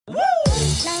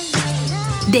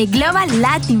The Global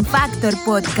Latin Factor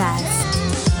Podcast.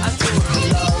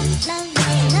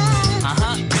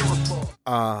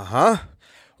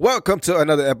 Welcome to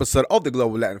another episode of the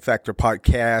Global Latin Factor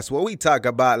Podcast, where we talk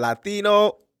about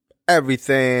Latino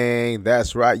everything.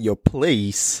 That's right, your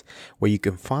place where you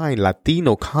can find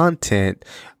Latino content,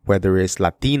 whether it's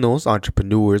Latinos,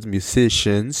 entrepreneurs,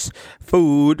 musicians,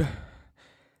 food,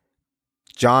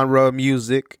 genre,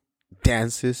 music,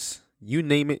 dances, you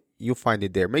name it, you'll find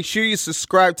it there. Make sure you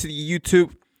subscribe to the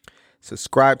YouTube.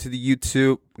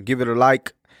 Give it a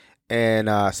like. And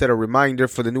set a reminder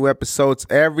for the new episodes.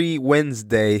 Every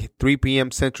Wednesday, 3 p.m.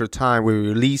 Central Time, we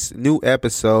release new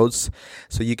episodes,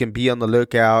 so you can be on the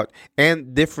lookout,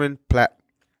 and different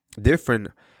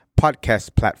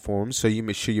podcast platforms, so you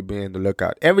make sure you be on the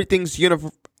lookout. Everything's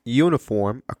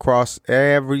uniform across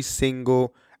every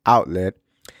single outlet.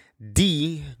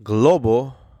 The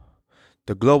Global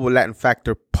Latin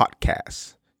Factor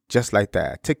Podcast. Just like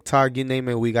that. TikTok, you name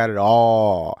it, we got it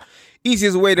all.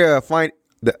 Easiest way to find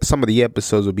some of the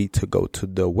episodes will be to go to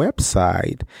the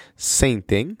website. Same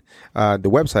thing. The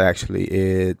website, actually,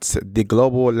 it's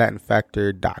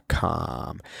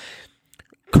thegloballatinfactor.com.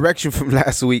 Correction from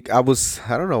last week. I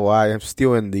don't know why. I'm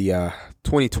still in the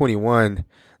 2021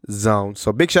 zone.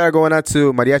 So big shout out going out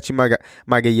to Mariachi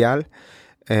Magallal.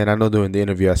 And I know during the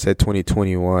interview I said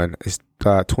 2021. It's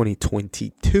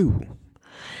 2022.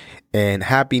 And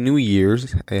Happy New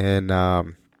Year's. And I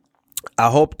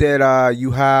hope that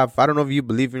you have, I don't know if you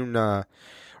believe in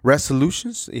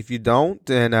resolutions. If you don't,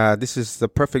 then this is the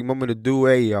perfect moment to do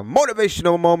a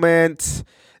motivational moment.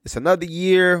 It's another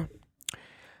year.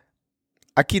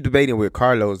 I keep debating with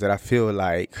Carlos that I feel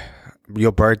like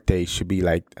your birthday should be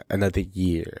like another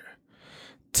year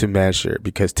to measure,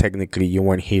 because technically you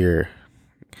weren't here.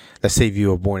 Let's say if you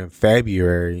were born in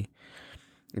February,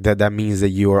 that means that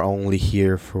you are only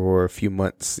here for a few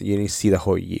months. You didn't see the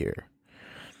whole year.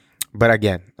 But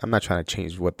again, I'm not trying to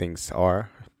change what things are.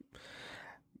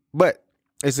 But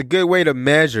it's a good way to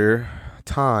measure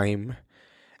time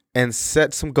and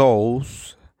set some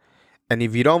goals. And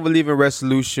if you don't believe in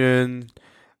resolution,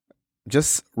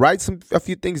 just write a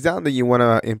few things down that you want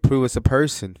to improve as a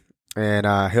person, and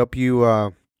help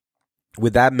you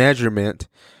with that measurement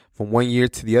from one year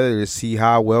to the other to see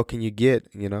how well can you get.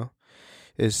 You know,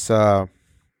 it's we're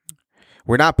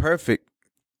not perfect.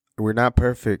 We're not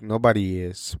perfect. Nobody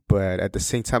is. But at the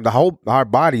same time, our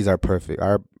bodies are perfect.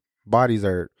 Our bodies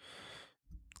are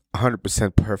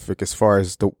 100% perfect as far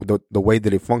as the way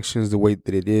that it functions, the way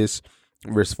that it is.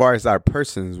 As far as our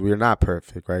persons, we're not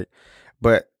perfect, right?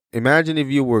 But imagine if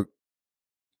you were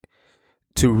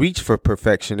to reach for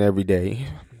perfection every day,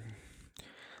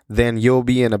 then you'll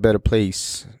be in a better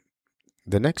place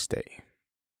the next day.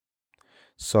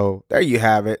 So there you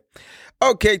have it.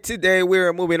 Okay, today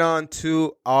we're moving on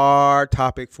to our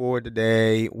topic for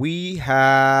today. We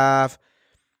have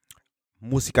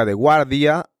música de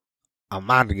guardia,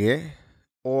 amargue,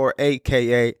 or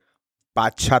AKA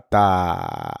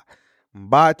bachata.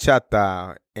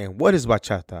 Bachata. And what is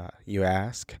bachata, you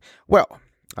ask? Well,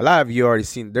 a lot of you already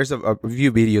seen, there's a few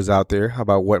videos out there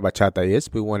about what bachata is.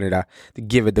 We wanted to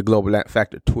give it the Global Latin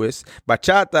Factor twist.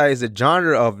 Bachata is a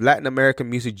genre of Latin American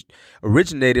music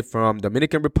originated from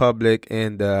Dominican Republic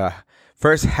in the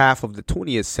first half of the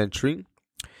 20th century.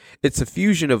 It's a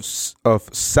fusion of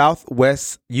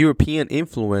Southwest European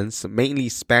influence, mainly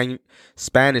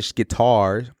Spanish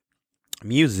guitar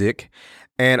music,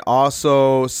 and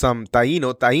also some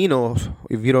Taíno. Taíno,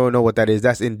 if you don't know what that is,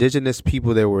 that's indigenous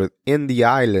people that were in the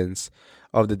islands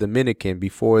of the Dominican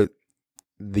before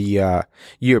the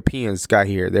Europeans got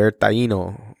here. They're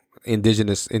Taíno,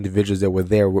 indigenous individuals that were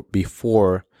there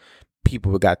before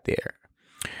people got there.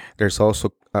 There's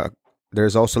also a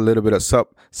little bit of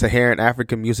sub-Saharan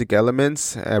African music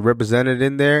elements represented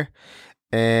in there.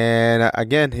 And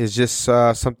again, it's just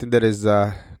something that is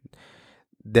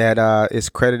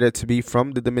credited to be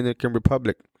from the Dominican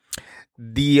Republic.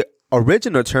 The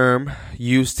original term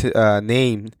used to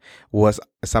name was,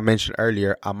 as I mentioned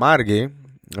earlier, amargue,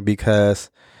 because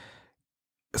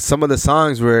some of the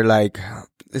songs were like,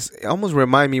 it almost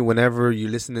remind me whenever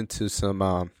you're listening to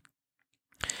some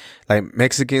like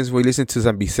Mexicans, we listen to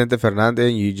some Vicente Fernandez,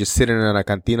 and you just sitting in a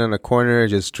cantina in a corner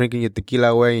just drinking your tequila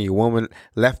away and your woman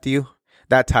left you.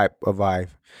 That type of vibe.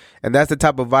 And that's the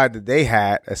type of vibe that they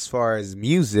had as far as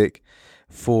music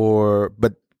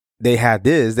but they had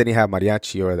this, they didn't have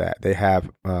mariachi or that. They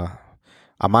have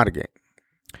amargue.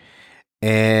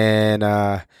 And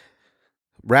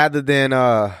rather than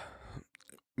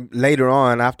later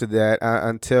on after that,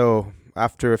 until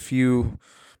after a few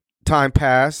time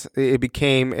passed, it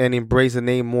became and embraced the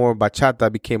name more.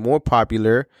 Bachata became more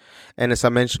popular, and as I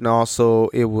mentioned, also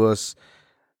it was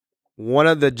one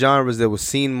of the genres that was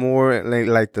seen more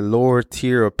like the lower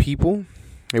tier of people.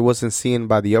 It wasn't seen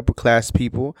by the upper class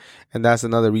people, and that's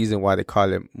another reason why they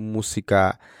call it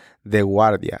música de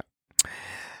guardia.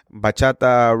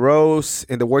 Bachata rose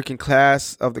in the working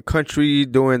class of the country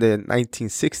during the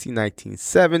 1960,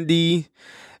 1970.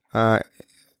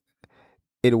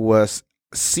 It was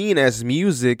seen as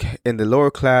music in the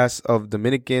lower class of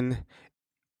Dominican.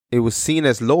 It was seen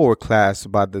as lower class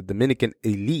by the Dominican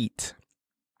elite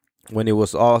when it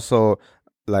was also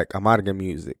like amarga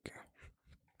music.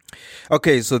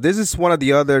 Okay, so this is one of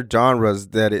the other genres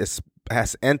that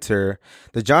has entered.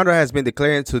 The genre has been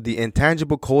declared into the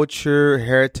intangible culture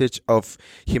heritage of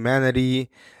humanity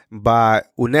by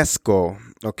UNESCO.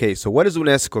 Okay, so what does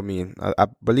UNESCO mean? I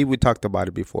believe we talked about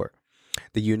it before.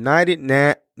 The United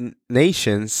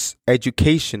Nations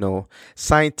Educational,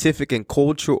 Scientific, and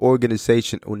Cultural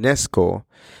Organization, UNESCO,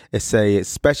 is a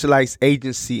specialized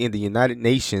agency in the United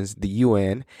Nations, the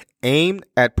UN, aimed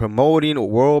at promoting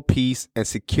world peace and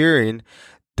securing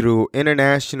through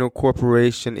international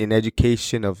cooperation in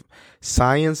education of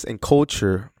science and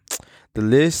culture. The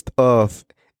list of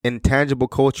intangible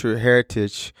cultural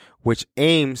heritage, which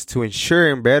aims to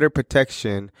ensure better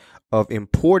protection of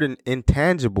important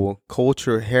intangible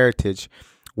cultural heritage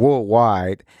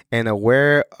worldwide and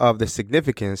aware of the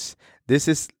significance. This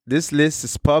list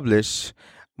is published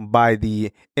by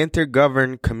the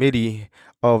Intergovernmental Committee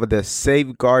of the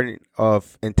Safeguarding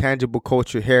of Intangible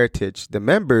Cultural Heritage. The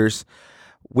members,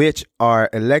 which are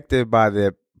elected by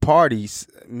the parties,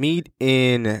 meet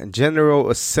in General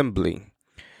Assembly.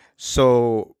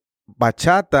 So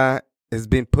bachata has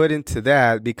been put into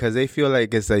that because they feel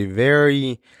like it's a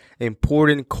very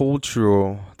important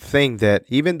cultural thing that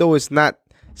even though it's not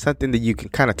something that you can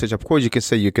kind of touch, of course you can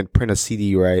say you can print a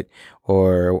CD, right,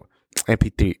 or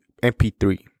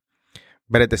MP3,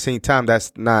 but at the same time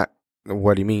that's not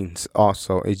what it means.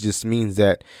 Also, it just means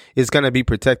that it's going to be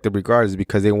protected regardless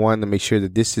because they want to make sure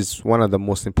that this is one of the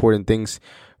most important things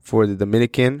for the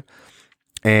Dominican,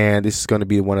 and this is going to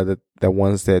be one of the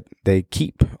ones that they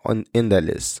keep in that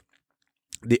list.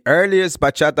 The earliest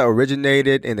bachata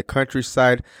originated in the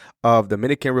countryside of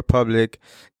Dominican Republic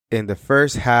in the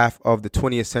first half of the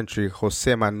 20th century.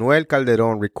 Jose Manuel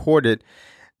Calderon recorded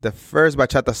the first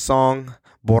bachata song,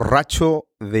 Borracho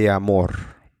de Amor,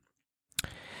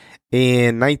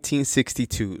 in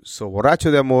 1962. So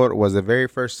Borracho de Amor was the very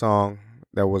first song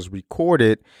that was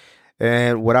recorded.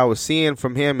 And what I was seeing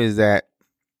from him is that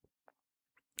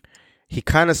he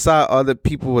kind of saw other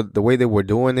people the way they were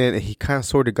doing it, and he kind of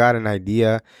sort of got an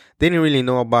idea. They didn't really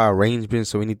know about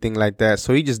arrangements or anything like that,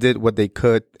 so he just did what they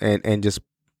could and just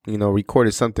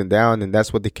recorded something down, and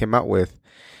that's what they came out with.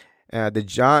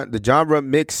 The genre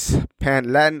mixed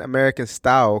pan Latin American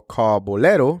style called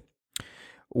bolero,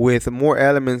 with more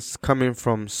elements coming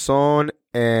from son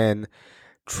and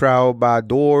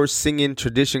troubadour singing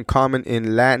tradition common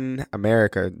in Latin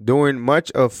America. During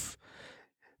much of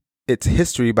its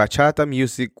history, bachata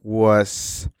music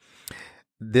was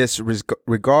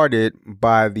disregarded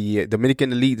by the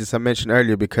Dominican elite, as I mentioned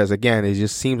earlier, because again, it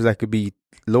just seems like it'd be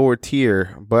lower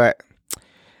tier. But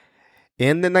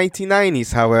in the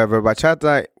 1990s, however,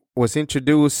 bachata was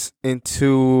introduced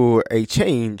into a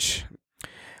change.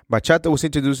 Bachata was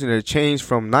introduced in a change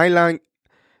from nylon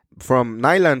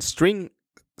string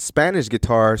Spanish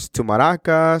guitars to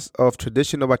maracas of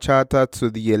traditional bachata to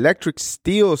the electric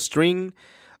steel string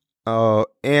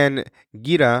and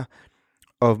gira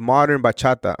of modern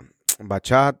bachata.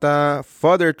 Bachata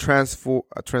further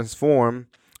transformed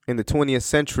in the 20th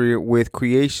century with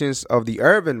creations of the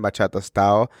urban bachata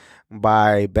style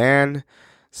by bands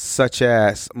such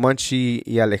as Monchi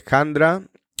y Alejandra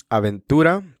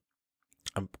Aventura.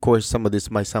 Of course, some of this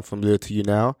might sound familiar to you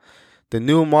now. The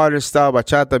new modern style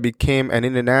bachata became an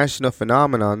international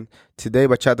phenomenon. Today,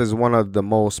 bachata is one of the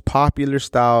most popular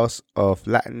styles of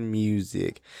Latin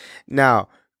music. Now,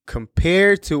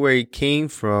 compared to where it came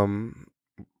from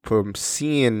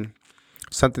seeing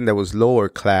something that was lower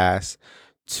class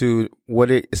to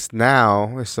what it is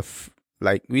now, it's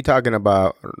like we talking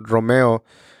about Romeo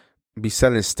be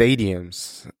selling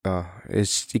stadiums.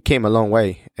 It came a long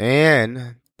way,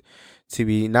 and to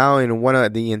be now in one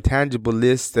of the intangible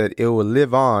lists that it will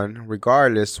live on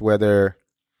regardless whatever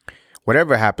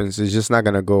happens, is just not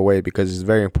going to go away because it's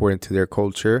very important to their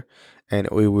culture and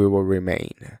it will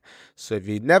remain. So if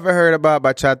you've never heard about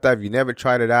bachata, if you never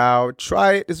tried it out,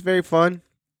 try it. It's very fun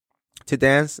to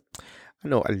dance. I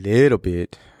know a little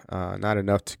bit, not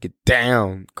enough to get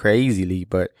down crazily,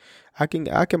 but I can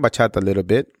bachata a little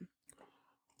bit.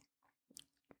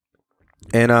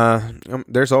 And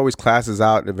there's always classes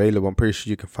out and available. I'm pretty sure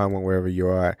you can find one wherever you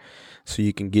are, so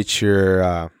you can get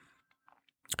your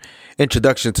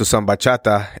introduction to some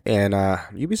bachata, and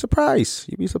you'd be surprised.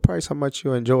 You'd be surprised how much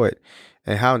you enjoy it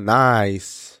and how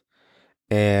nice.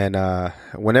 And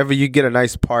whenever you get a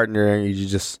nice partner and you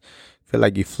just feel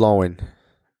like you're flowing,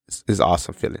 it's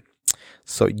awesome feeling.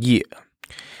 So yeah.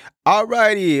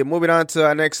 Alrighty, moving on to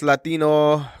our next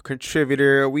Latino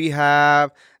contributor. We have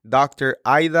Dr.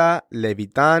 Aida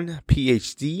Levitan,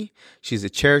 Ph.D. She's a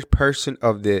chairperson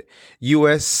of the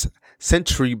U.S.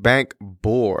 Century Bank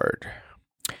Board.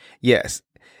 Yes,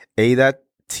 Aida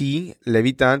T.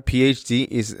 Levitan, Ph.D.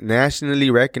 is nationally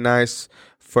recognized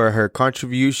for her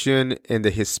contribution in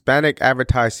the Hispanic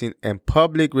advertising and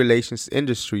public relations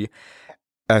industry,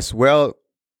 as well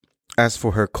as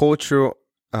for her cultural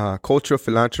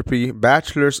philanthropy,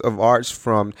 Bachelor's of Arts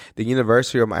from the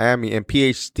University of Miami, and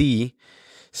Ph.D.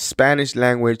 Spanish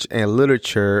language and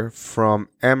literature from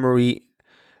Emory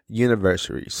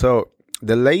University. So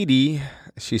the lady,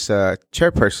 she's a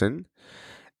chairperson,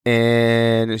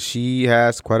 and she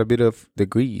has quite a bit of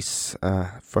degrees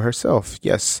for herself.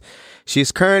 Yes, she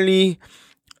is currently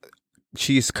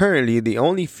the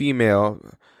only female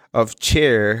of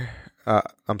chair.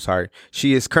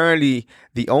 She is currently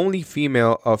the only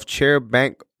female of chair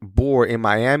bank board in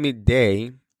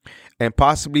Miami-Dade, and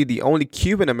possibly the only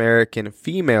Cuban American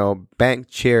female bank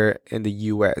chair in the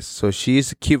U.S. So she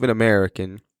is a Cuban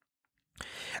American.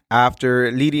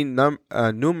 After leading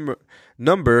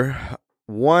number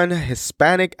one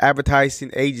Hispanic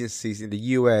advertising agencies in the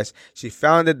U.S., she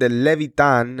founded the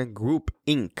Levitan Group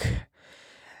Inc.,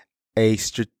 a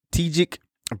strategic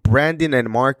branding and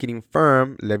marketing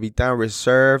firm. Levitan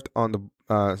serves on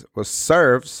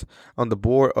the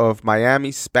board of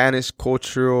Miami Spanish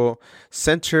Cultural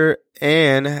Center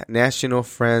and National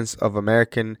Friends of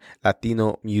American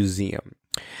Latino Museum.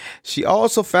 She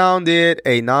also founded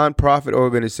a nonprofit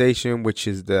organization, which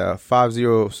is the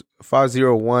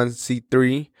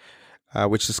 501c3,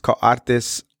 which is called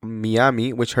Artes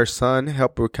Miami, which her son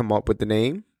helped her come up with the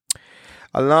name,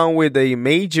 along with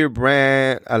major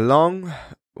brands,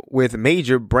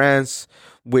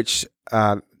 which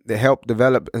they help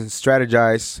develop and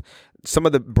strategize. Some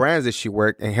of the brands that she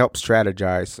worked and helped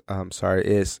strategize,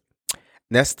 is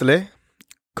Nestle,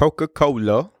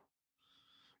 Coca-Cola,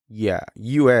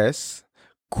 US,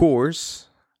 Coors,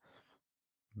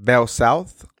 Bell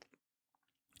South,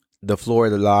 the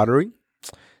Florida Lottery,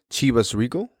 Chivas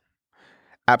Regal,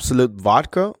 Absolute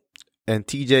Vodka, and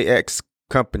TJX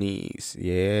companies.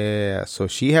 Yeah, so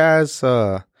she has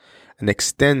an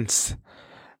extensive,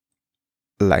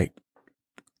 like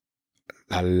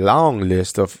a long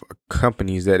list of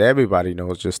companies that everybody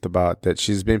knows just about, that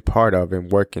she's been part of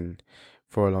and working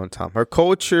for a long time. Her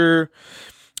cultural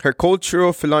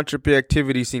philanthropy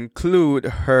activities include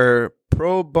her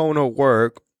pro bono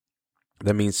work,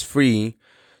 that means free,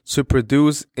 to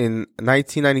produce in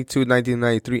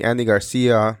 1992-1993 Andy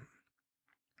Garcia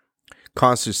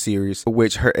concert series,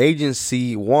 which her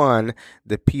agency won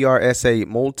the PRSA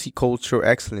Multicultural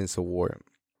Excellence Award.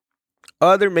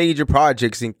 Other major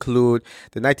projects include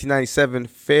the 1997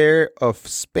 Fair of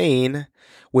Spain,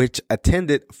 which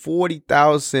attended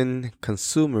 40,000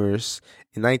 consumers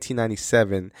in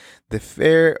 1997, the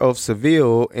Fair of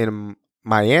Seville in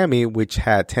Miami, which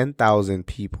had 10,000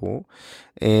 people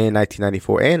in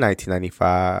 1994 and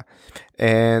 1995,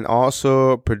 and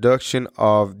also production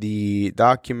of the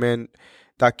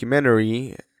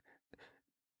documentary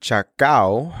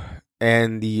Chacao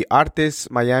and the Artes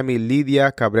Miami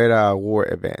Lydia Cabrera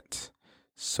Award event.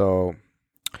 So,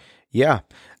 yeah,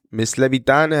 Miss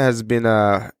Levitan has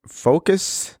been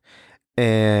focused,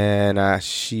 and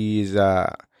she's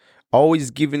always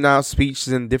giving out speeches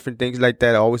and different things like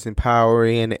that, always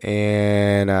empowering.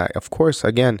 And of course,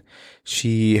 again,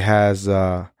 she has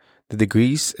the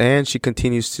degrees, and she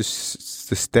continues to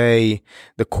stay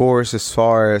the course as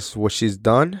far as what she's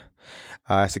done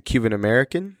as a Cuban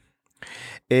American.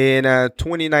 In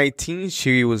 2019,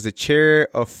 she was the chair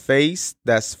of FACE,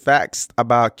 that's Facts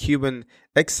About Cuban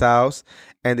Exiles,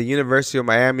 and the University of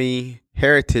Miami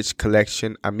Heritage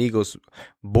Collection Amigos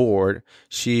Board.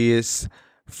 She is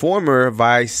former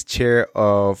vice chair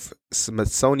of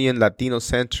Smithsonian Latino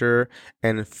Center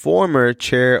and former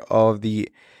chair of the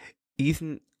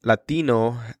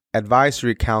Latino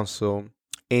Advisory Council.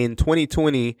 In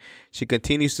 2020, she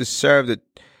continues to serve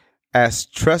as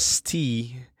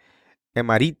trustee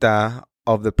emerita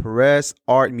of the Perez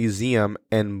Art Museum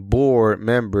and board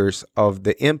members of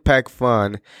the Impact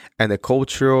Fund and the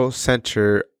Cultural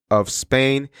Center of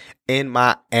Spain in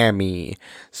Miami.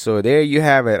 So there you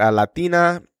have it, a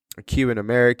Latina, a Cuban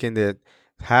American that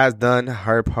has done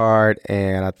her part,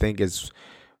 and I think it's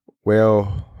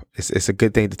a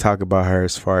good thing to talk about her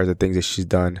as far as the things that she's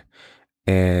done,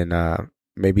 and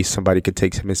maybe somebody could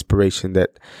take some inspiration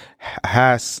that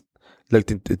has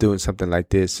looked into doing something like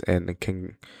this and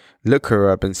can look her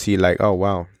up and see like, oh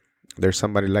wow, there's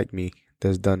somebody like me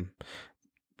that's done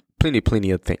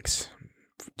plenty of things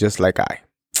just like I.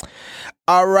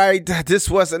 All right, this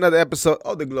was another episode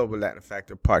of the Global Latin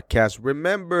Factor podcast.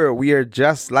 Remember, we are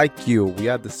just like you. We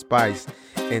are the spice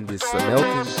in this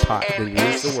melting pot that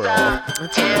is the world.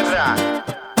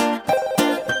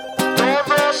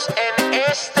 Todos en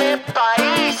este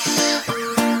país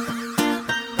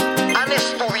han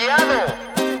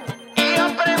estudiado